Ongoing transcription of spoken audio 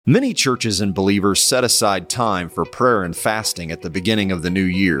Many churches and believers set aside time for prayer and fasting at the beginning of the new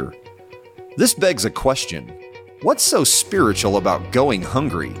year. This begs a question: what's so spiritual about going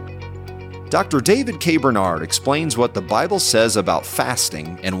hungry? Dr. David K. Bernard explains what the Bible says about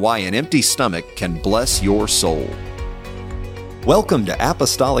fasting and why an empty stomach can bless your soul. Welcome to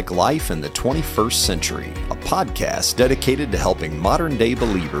Apostolic Life in the 21st Century, a podcast dedicated to helping modern-day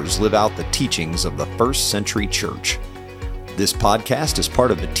believers live out the teachings of the first century church. This podcast is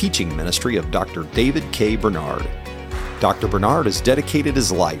part of the teaching ministry of Dr. David K. Bernard. Dr. Bernard has dedicated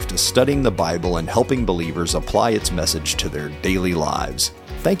his life to studying the Bible and helping believers apply its message to their daily lives.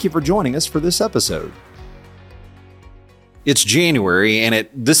 Thank you for joining us for this episode. It's January, and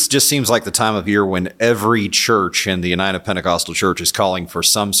this just seems like the time of year when every church in the United Pentecostal Church is calling for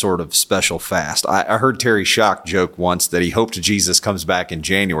some sort of special fast. I heard Terry Schock joke once that he hoped Jesus comes back in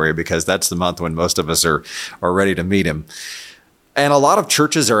January because that's the month when most of us are ready to meet him. And a lot of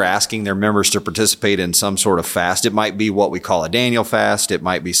churches are asking their members to participate in some sort of fast. It might be what we call a Daniel fast. It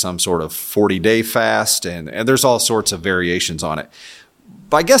might be some sort of 40-day fast, and there's all sorts of variations on it.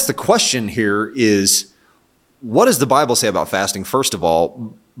 But I guess the question here is, what does the Bible say about fasting, first of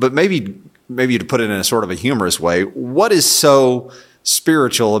all? But maybe to put it in a sort of a humorous way, what is so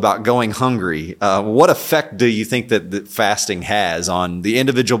spiritual about going hungry? What effect do you think that fasting has on the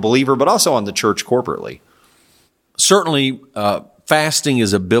individual believer, but also on the church corporately? Certainly, fasting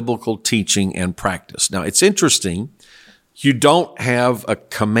is a biblical teaching and practice. Now, it's interesting. You don't have a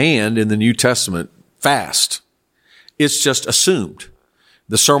command in the New Testament, fast. It's just assumed.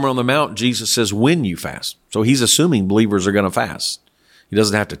 The Sermon on the Mount, Jesus says, when you fast. So he's assuming believers are going to fast. He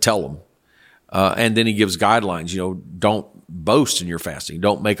doesn't have to tell them. And then he gives guidelines. Don't boast in your fasting.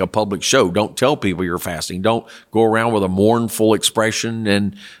 Don't make a public show. Don't tell people you're fasting. Don't go around with a mournful expression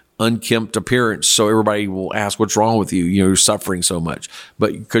and unkempt appearance so everybody will ask, what's wrong with you? You're suffering so much.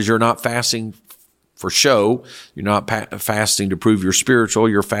 But because you're not fasting for show, you're not fasting to prove you're spiritual,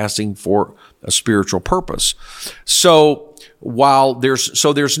 you're fasting for a spiritual purpose. So while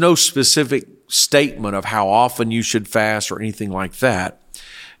there's no specific statement of how often you should fast or anything like that.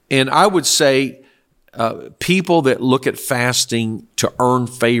 And I would say people that look at fasting to earn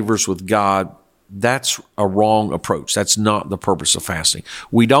favors with God, that's a wrong approach. That's not the purpose of fasting.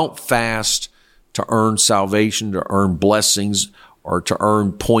 We don't fast to earn salvation, to earn blessings, or to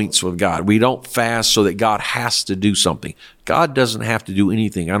earn points with God. We don't fast so that God has to do something. God doesn't have to do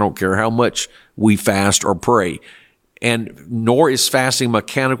anything. I don't care how much we fast or pray. And nor is fasting a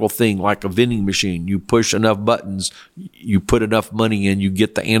mechanical thing like a vending machine. You push enough buttons, you put enough money in, you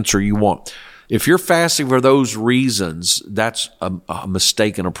get the answer you want. If you're fasting for those reasons, that's a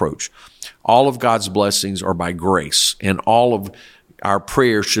mistaken approach. All of God's blessings are by grace, and all of our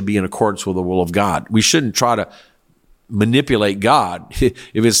prayers should be in accordance with the will of God. We shouldn't try to manipulate God.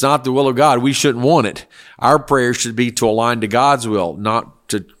 If it's not the will of God, we shouldn't want it. Our prayers should be to align to God's will, not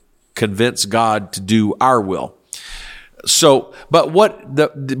to convince God to do our will. So,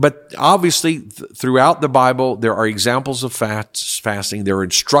 but obviously throughout the Bible, there are examples of fasting. There are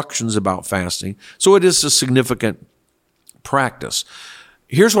instructions about fasting. So it is a significant practice.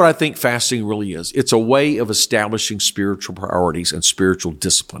 Here's what I think fasting really is. It's a way of establishing spiritual priorities and spiritual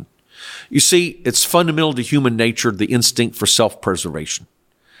discipline. You see, it's fundamental to human nature, the instinct for self-preservation.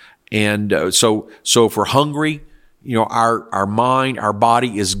 And so if we're hungry, our mind, our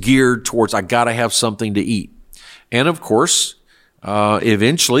body is geared towards, I got to have something to eat. And of course,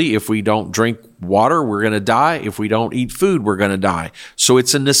 eventually, if we don't drink water, we're going to die. If we don't eat food, we're going to die. So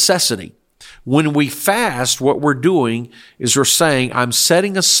it's a necessity. When we fast, what we're doing is we're saying, I'm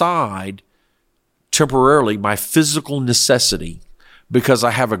setting aside temporarily my physical necessity because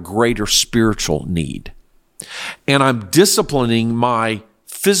I have a greater spiritual need. And I'm disciplining my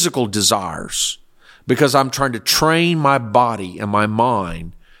physical desires because I'm trying to train my body and my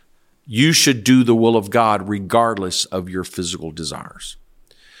mind. You should do the will of God regardless of your physical desires.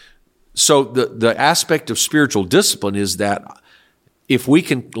 So the aspect of spiritual discipline is that if we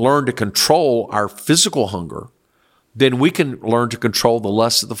can learn to control our physical hunger, then we can learn to control the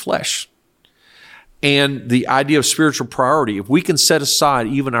lusts of the flesh. And the idea of spiritual priority, if we can set aside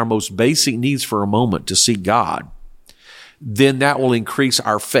even our most basic needs for a moment to seek God, then that will increase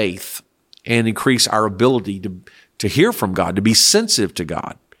our faith and increase our ability to hear from God, to be sensitive to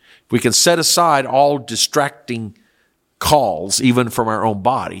God. We can set aside all distracting calls, even from our own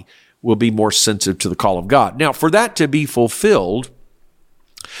body, we'll be more sensitive to the call of God. Now, for that to be fulfilled,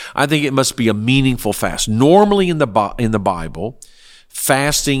 I think it must be a meaningful fast. Normally in the Bible,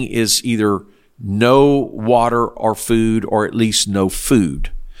 fasting is either no water or food, or at least no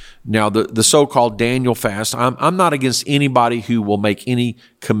food. Now, the so-called Daniel fast, I'm not against anybody who will make any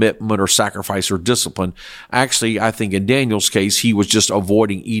commitment or sacrifice or discipline. Actually, I think in Daniel's case, he was just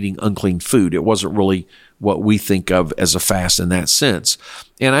avoiding eating unclean food. It wasn't really what we think of as a fast in that sense.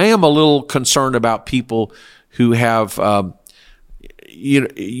 And I am a little concerned about people who have, that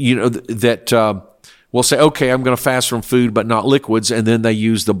will say, okay, I'm going to fast from food, but not liquids. And then they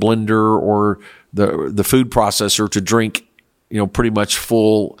use the blender or the food processor to drink, pretty much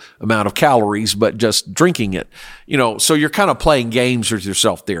full amount of calories, but just drinking it, so you're kind of playing games with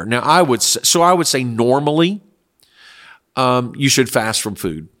yourself there. Now I would say normally, you should fast from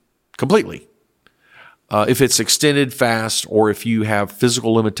food completely. If it's extended fast or if you have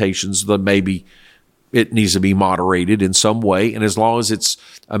physical limitations, then maybe it needs to be moderated in some way. And as long as it's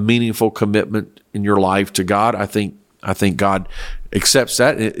a meaningful commitment in your life to God, I think God accepts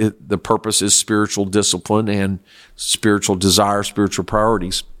that. The purpose is spiritual discipline and spiritual desire, spiritual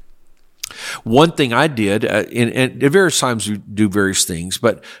priorities. One thing I did, and at various times you do various things,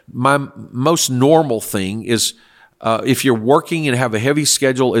 but my most normal thing is if you're working and have a heavy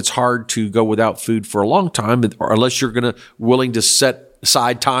schedule, it's hard to go without food for a long time, or unless you're willing to set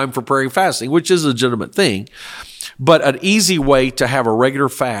aside time for prayer and fasting, which is a legitimate thing. But an easy way to have a regular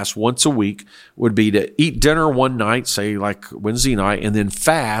fast once a week would be to eat dinner one night, say like Wednesday night, and then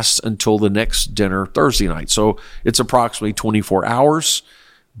fast until the next dinner Thursday night. So it's approximately 24 hours,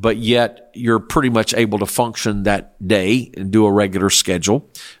 but yet you're pretty much able to function that day and do a regular schedule,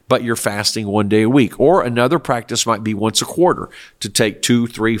 but you're fasting one day a week. Or another practice might be once a quarter to take 2,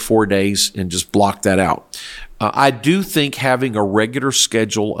 3, 4 days and just block that out. I do think having a regular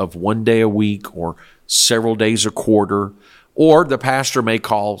schedule of one day a week or several days a quarter, or the pastor may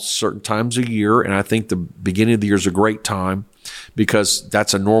call certain times a year, and I think the beginning of the year is a great time because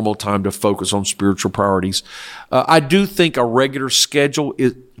that's a normal time to focus on spiritual priorities. I do think a regular schedule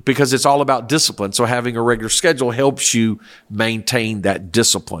is because it's all about discipline. So having a regular schedule helps you maintain that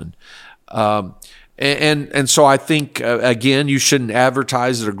discipline. And so I think, again, you shouldn't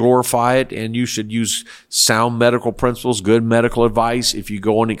advertise it or glorify it, and you should use sound medical principles, good medical advice. If you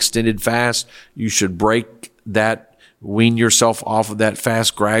go on extended fast, you should break that, wean yourself off of that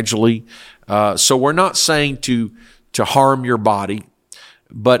fast gradually. So we're not saying to harm your body,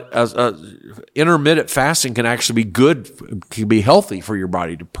 but intermittent fasting can actually be good, can be healthy for your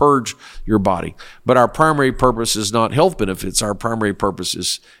body, to purge your body. But our primary purpose is not health benefits. Our primary purpose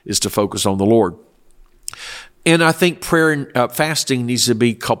is to focus on the Lord. And I think prayer and fasting needs to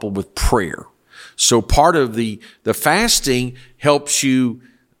be coupled with prayer. So part of the fasting helps you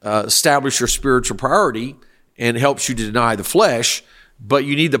establish your spiritual priority and helps you to deny the flesh, but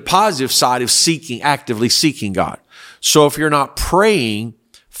you need the positive side of actively seeking God. So if you're not praying,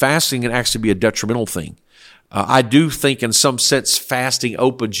 fasting can actually be a detrimental thing. I do think in some sense fasting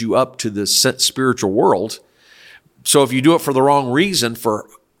opens you up to the spiritual world. So if you do it for the wrong reason, for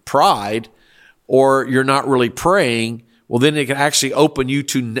pride, or you're not really praying, well, then it can actually open you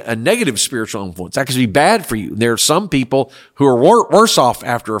to a negative spiritual influence. That could be bad for you. There are some people who are worse off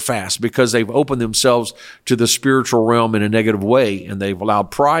after a fast because they've opened themselves to the spiritual realm in a negative way, and they've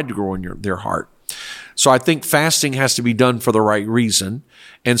allowed pride to grow in their heart. So I think fasting has to be done for the right reason.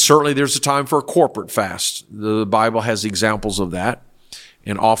 And certainly there's a time for a corporate fast. The Bible has examples of that.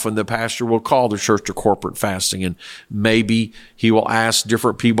 And often the pastor will call the church to corporate fasting, and maybe he will ask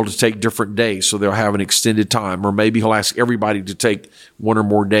different people to take different days so they'll have an extended time, or maybe he'll ask everybody to take one or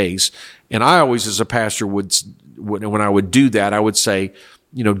more days. And I always, as a pastor, when I would do that, I would say,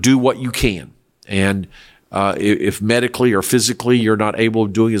 do what you can. And if medically or physically you're not able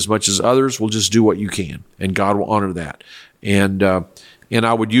of doing as much as others, well, just do what you can, and God will honor that. And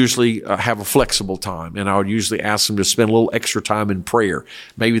I would usually have a flexible time, and I would usually ask them to spend a little extra time in prayer.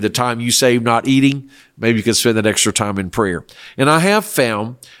 Maybe the time you save not eating, maybe you can spend that extra time in prayer. And I have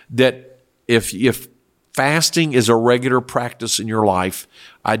found that if fasting is a regular practice in your life,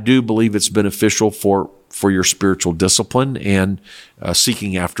 I do believe it's beneficial for your spiritual discipline and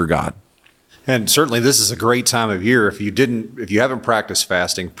seeking after God. And certainly this is a great time of year. If you haven't practiced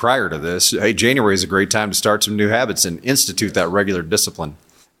fasting prior to this, January is a great time to start some new habits and institute that regular discipline.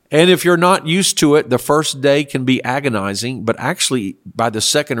 And if you're not used to it, the first day can be agonizing, but actually by the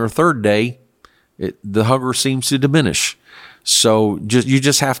second or third day, the hunger seems to diminish. So you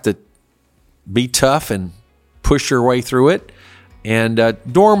just have to be tough and push your way through it. And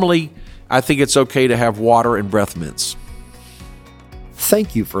normally, I think it's okay to have water and breath mints.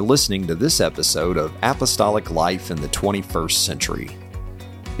 Thank you for listening to this episode of Apostolic Life in the 21st Century.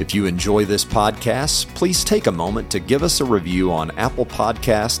 If you enjoy this podcast, please take a moment to give us a review on Apple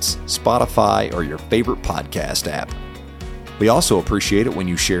Podcasts, Spotify, or your favorite podcast app. We also appreciate it when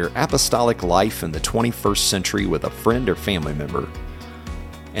you share apostolic life in the 21st century with a friend or family member.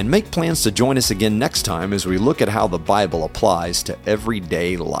 And make plans to join us again next time as we look at how the Bible applies to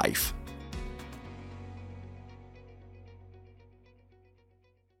everyday life.